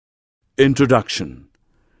Introduction.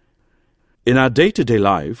 In our day-to-day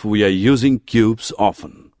life, we are using cubes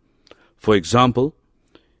often. For example,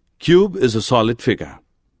 cube is a solid figure.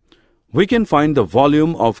 We can find the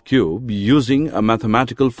volume of cube using a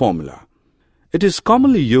mathematical formula. It is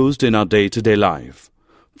commonly used in our day-to-day life.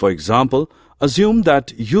 For example, assume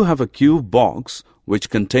that you have a cube box which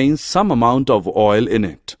contains some amount of oil in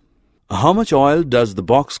it. How much oil does the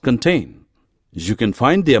box contain? You can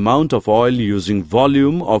find the amount of oil using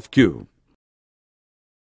volume of cube.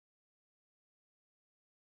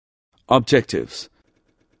 Objectives.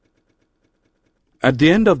 At the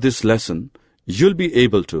end of this lesson, you'll be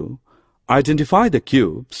able to identify the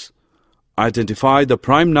cubes, identify the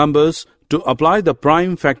prime numbers to apply the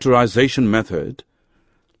prime factorization method,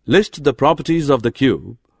 list the properties of the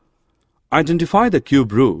cube, identify the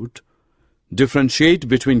cube root, differentiate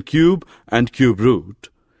between cube and cube root,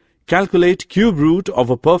 calculate cube root of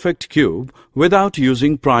a perfect cube without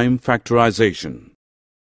using prime factorization.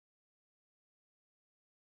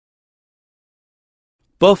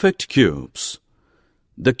 Perfect cubes.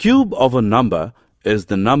 The cube of a number is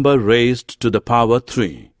the number raised to the power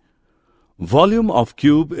 3. Volume of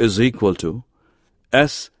cube is equal to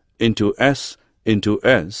S into S into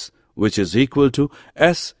S, which is equal to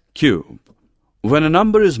S cube. When a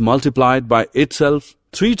number is multiplied by itself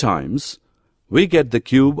 3 times, we get the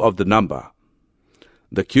cube of the number.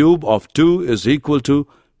 The cube of 2 is equal to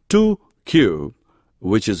 2 cube,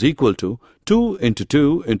 which is equal to 2 into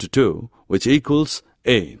 2 into 2, which equals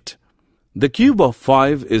 8. The cube of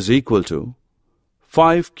 5 is equal to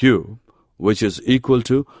 5 cube, which is equal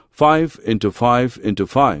to 5 into 5 into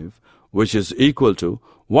 5, which is equal to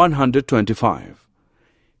 125.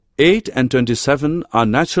 8 and 27 are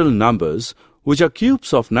natural numbers which are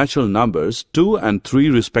cubes of natural numbers 2 and 3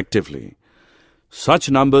 respectively.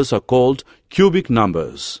 Such numbers are called cubic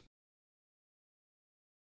numbers.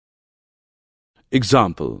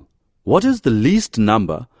 Example. What is the least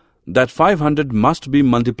number that 500 must be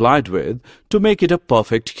multiplied with to make it a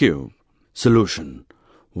perfect cube? Solution.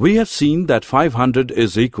 We have seen that 500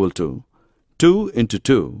 is equal to 2 into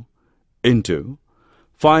 2 into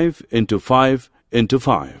 5 into 5 into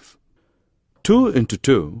 5. 2 into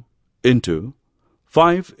 2 into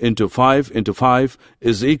 5 into 5 into 5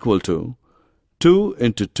 is equal to 2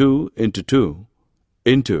 into 2 into 2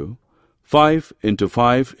 into 5 into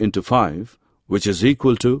 5 into 5, which is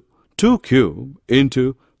equal to 2 cube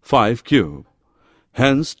into 5 cube.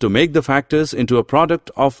 Hence, to make the factors into a product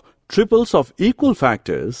of triples of equal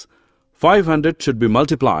factors, 500 should be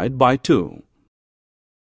multiplied by 2.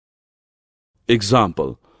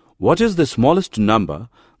 Example. What is the smallest number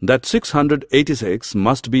that 686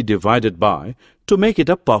 must be divided by to make it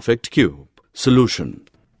a perfect cube? Solution.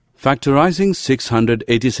 Factorizing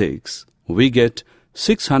 686, we get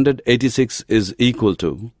 686 is equal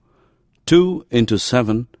to 2 into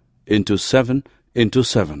 7 into 7 into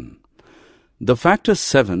 7. The factor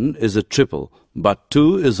 7 is a triple, but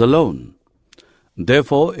 2 is alone.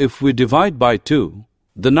 Therefore, if we divide by 2,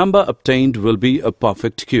 the number obtained will be a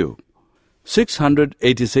perfect cube.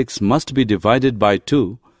 686 must be divided by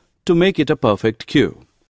 2 to make it a perfect cube.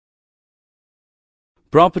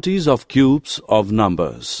 Properties of cubes of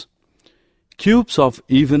numbers. Cubes of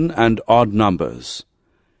even and odd numbers.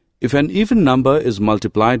 If an even number is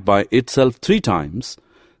multiplied by itself 3 times,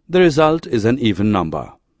 the result is an even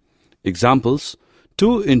number. Examples.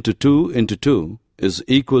 2 into 2 into 2 is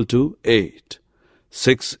equal to 8.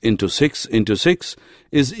 6 into 6 into 6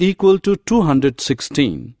 is equal to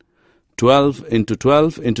 216. 12 into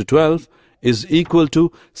 12 into 12 is equal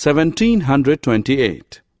to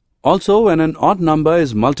 1728. Also, when an odd number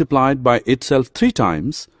is multiplied by itself 3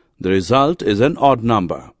 times, the result is an odd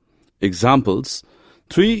number. Examples.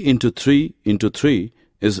 3 into 3 into 3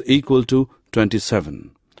 is equal to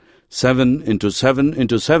 27. 7 into 7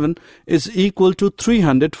 into 7 is equal to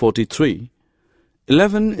 343.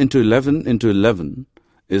 11 into 11 into 11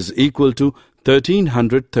 is equal to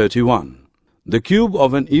 1331. The cube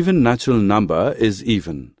of an even natural number is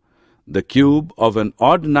even. The cube of an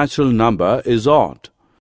odd natural number is odd.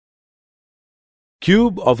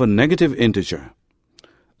 Cube of a negative integer.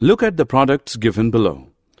 Look at the products given below.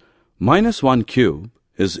 -1 cube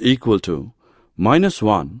is equal to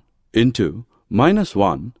 -1 into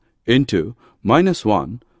 -1 into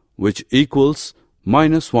 -1, which equals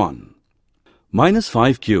 -1.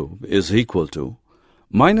 -5 cube is equal to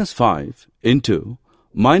 -5 into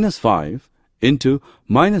 -5 into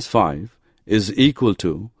 -5 is equal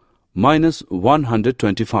to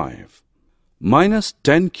 -125.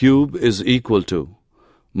 -10 cube is equal to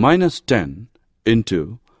 -10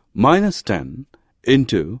 into -10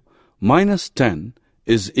 into -10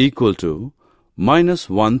 is equal to minus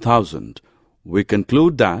 1000, we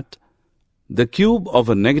conclude that the cube of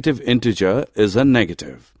a negative integer is a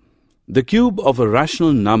negative. The cube of a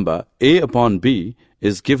rational number a upon b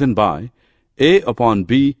is given by a upon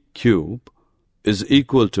b cube is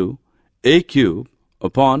equal to a cube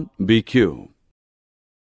upon b cube.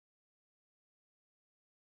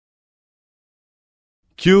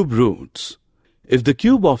 Cube roots. If the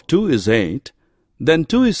cube of 2 is 8, then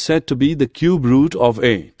 2 is said to be the cube root of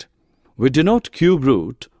 8. We denote cube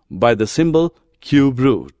root by the symbol cube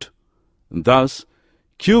root. Thus,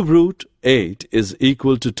 cube root 8 is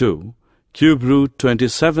equal to 2, cube root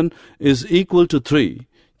 27 is equal to 3,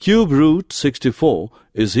 cube root 64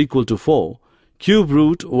 is equal to 4, cube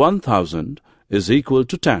root 1000 is equal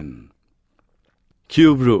to 10.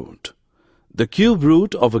 Cube root. The cube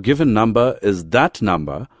root of a given number is that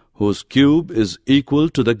number whose cube is equal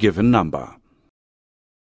to the given number.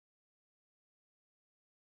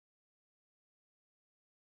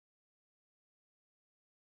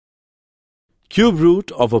 Cube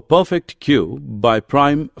root of a perfect cube by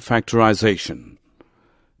prime factorization.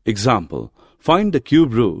 Example, find the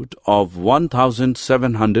cube root of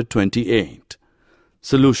 1728.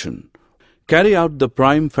 Solution. Carry out the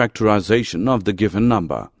prime factorization of the given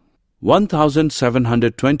number.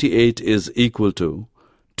 1728 is equal to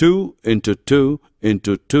 2 into 2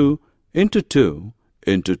 into 2 into 2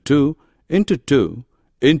 into 2 into 2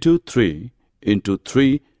 into 3 into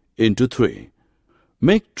 3 into 3.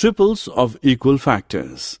 Make triples of equal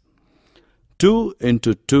factors. 2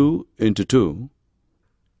 into 2 into 2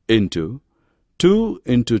 into 2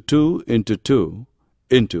 into 2 into 2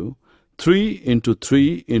 into 3 into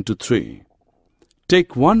 3 into 3.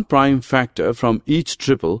 Take one prime factor from each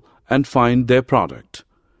triple and find their product.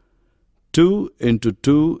 2 into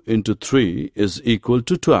 2 into 3 is equal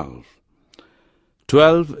to 12.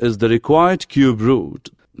 12 is the required cube root,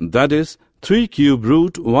 that is, 3 cube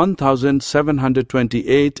root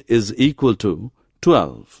 1728 is equal to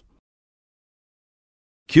 12.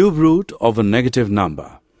 Cube root of a negative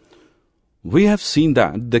number. We have seen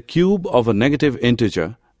that the cube of a negative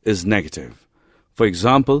integer is negative. For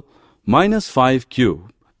example, minus 5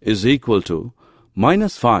 cube is equal to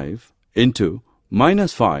minus 5 into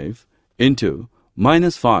minus 5 into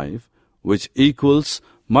minus 5, which equals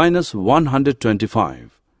minus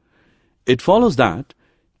 125. It follows that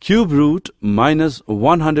cube root minus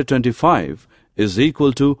 125 is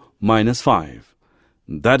equal to minus 5.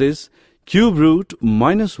 That is, cube root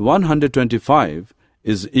minus 125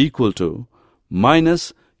 is equal to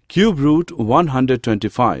minus cube root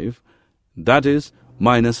 125, that is,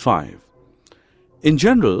 minus 5. In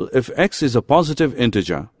general, if x is a positive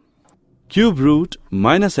integer, cube root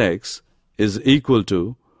minus x is equal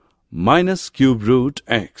to minus cube root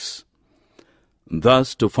x.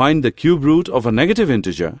 Thus, to find the cube root of a negative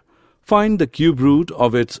integer, find the cube root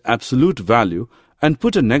of its absolute value and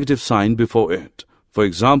put a negative sign before it. For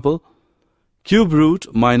example, cube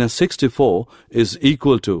root minus 64 is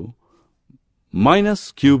equal to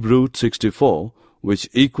minus cube root 64, which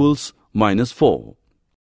equals minus 4.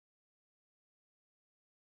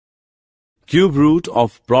 Cube root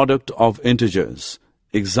of product of integers.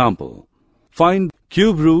 Example, find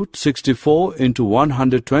cube root 64 into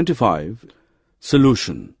 125.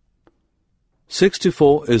 Solution.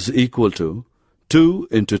 64 is equal to 2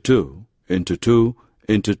 into 2 into 2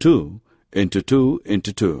 into 2 into 2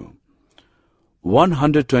 into 2.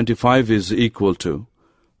 125 is equal to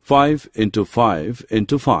 5 into 5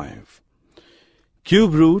 into 5.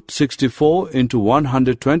 Cube root 64 into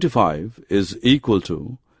 125 is equal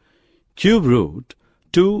to cube root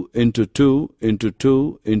 2 into 2 into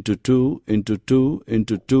 2 into 2 into 2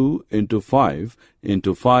 into 2 into 5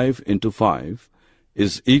 into 5 into 5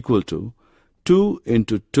 is equal to 2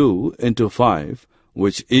 into 2 into 5,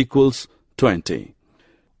 which equals 20.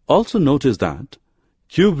 Also notice that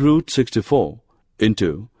cube root 64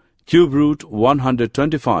 into cube root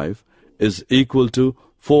 125 is equal to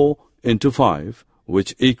 4 into 5,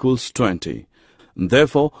 which equals 20.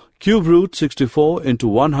 Therefore, cube root 64 into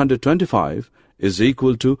 125 is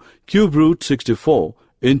equal to cube root 64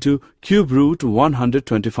 into cube root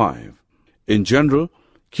 125. In general,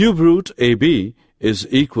 cube root AB is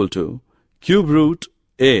equal to cube root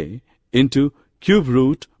A into cube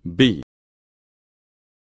root B.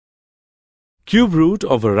 Cube root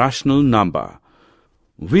of a rational number.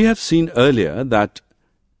 We have seen earlier that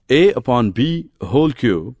A upon B whole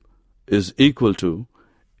cube is equal to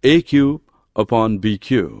A cube upon B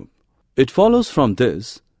cube. It follows from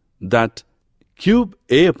this that cube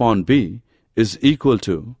A upon B is equal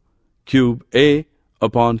to cube A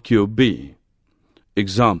upon cube B.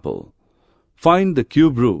 Example, find the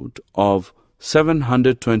cube root of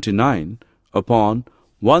 729 upon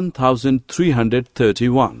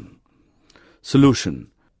 1331.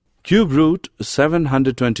 Solution. Cube root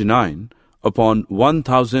 729 upon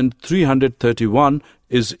 1331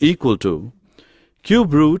 is equal to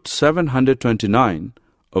cube root 729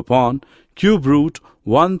 upon cube root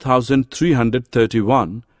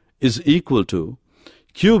 1331 is equal to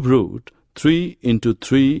cube root 3 into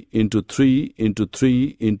 3 into 3 into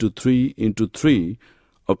 3 into 3 into 3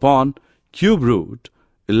 upon cube root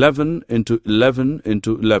 11 into 11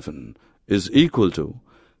 into 11 is equal to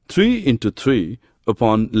 3 into 3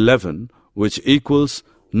 upon 11, which equals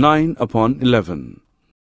 9 upon 11.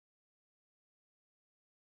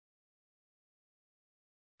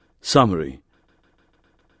 Summary.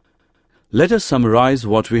 Let us summarize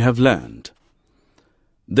what we have learned.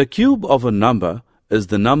 The cube of a number is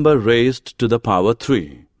the number raised to the power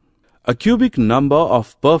 3. A cubic number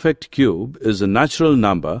of perfect cube is a natural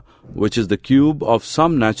number which is the cube of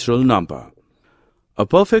some natural number. A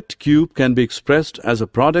perfect cube can be expressed as a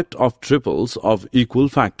product of triples of equal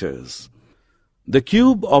factors. The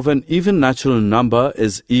cube of an even natural number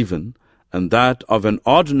is even, and that of an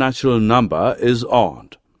odd natural number is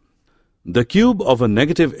odd. The cube of a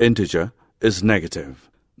negative integer is negative.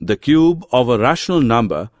 The cube of a rational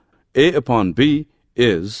number, a upon b,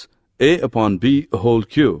 is a upon b whole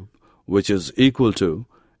cube, which is equal to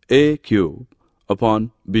a cube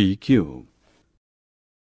upon b cube.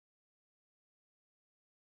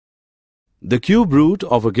 The cube root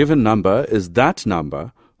of a given number is that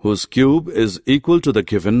number whose cube is equal to the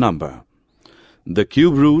given number. The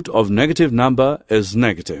cube root of negative number is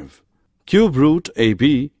negative. Cube root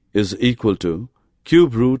ab is equal to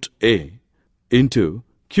cube root a into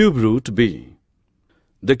cube root b.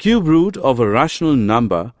 The cube root of a rational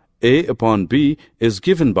number a upon b is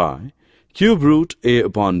given by cube root a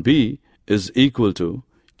upon b is equal to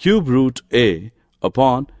cube root a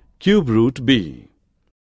upon cube root b.